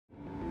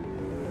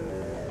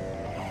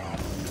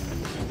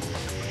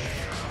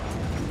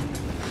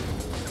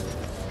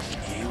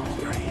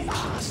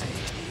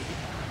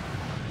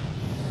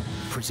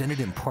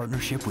Presented in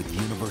partnership with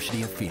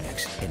University of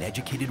Phoenix, an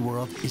educated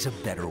world is a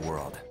better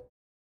world.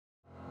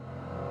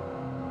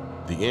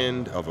 The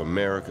end of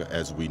America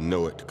as we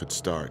know it could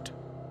start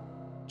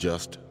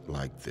just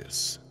like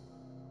this.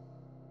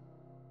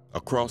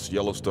 Across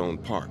Yellowstone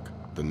Park,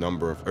 the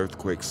number of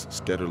earthquakes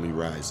steadily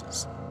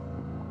rises.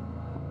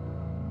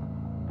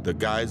 The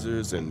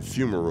geysers and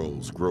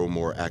fumaroles grow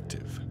more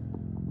active.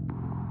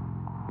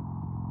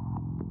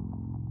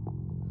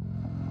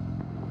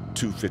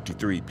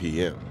 2:53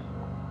 p.m.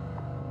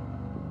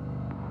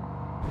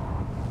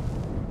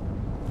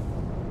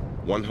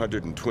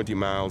 120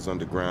 miles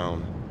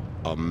underground,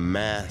 a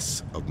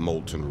mass of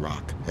molten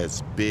rock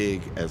as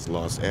big as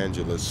Los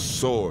Angeles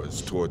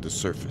soars toward the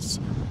surface.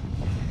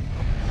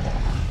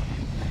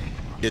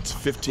 It's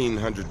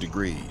 1,500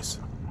 degrees,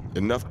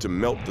 enough to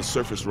melt the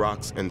surface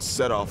rocks and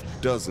set off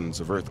dozens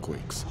of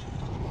earthquakes.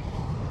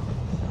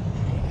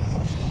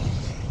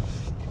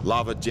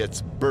 Lava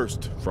jets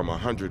burst from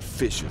 100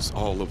 fissures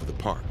all over the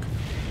park.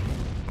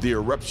 The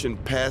eruption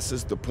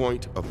passes the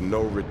point of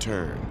no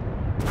return.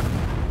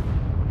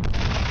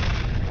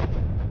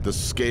 The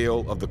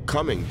scale of the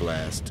coming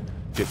blast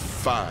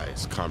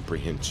defies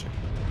comprehension.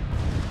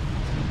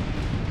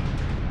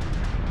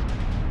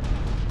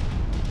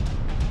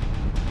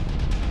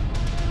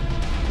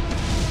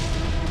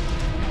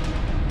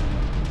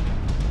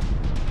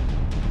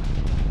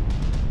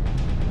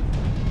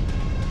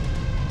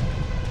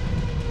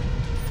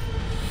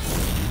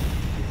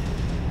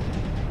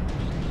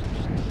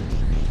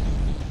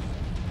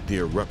 The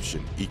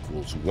eruption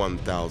equals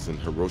 1,000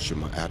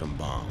 Hiroshima atom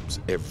bombs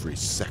every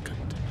second.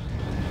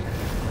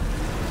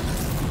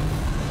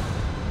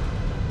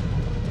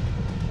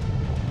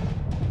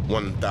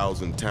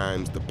 "1,000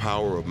 times the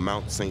power of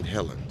Mount St.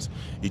 Helens,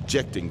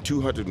 ejecting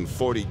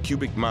 240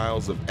 cubic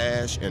miles of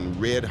ash and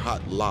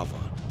red-hot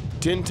lava,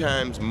 10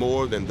 times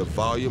more than the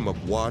volume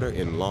of water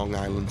in Long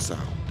Island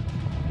Sound.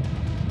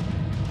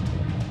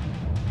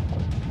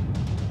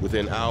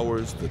 Within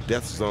hours, the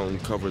death zone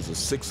covers a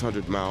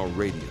 600-mile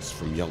radius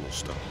from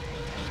Yellowstone.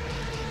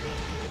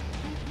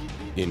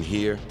 In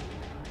here,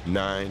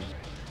 9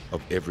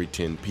 of every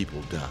 10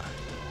 people die.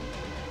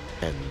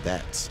 And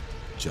that's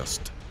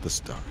just the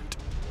start.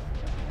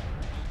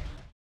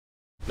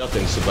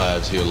 Nothing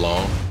survives here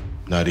long,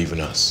 not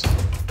even us.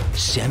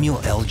 Samuel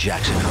L.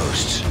 Jackson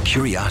hosts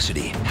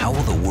Curiosity, How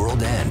Will the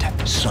World End?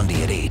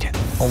 Sunday at 8,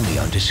 only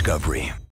on Discovery.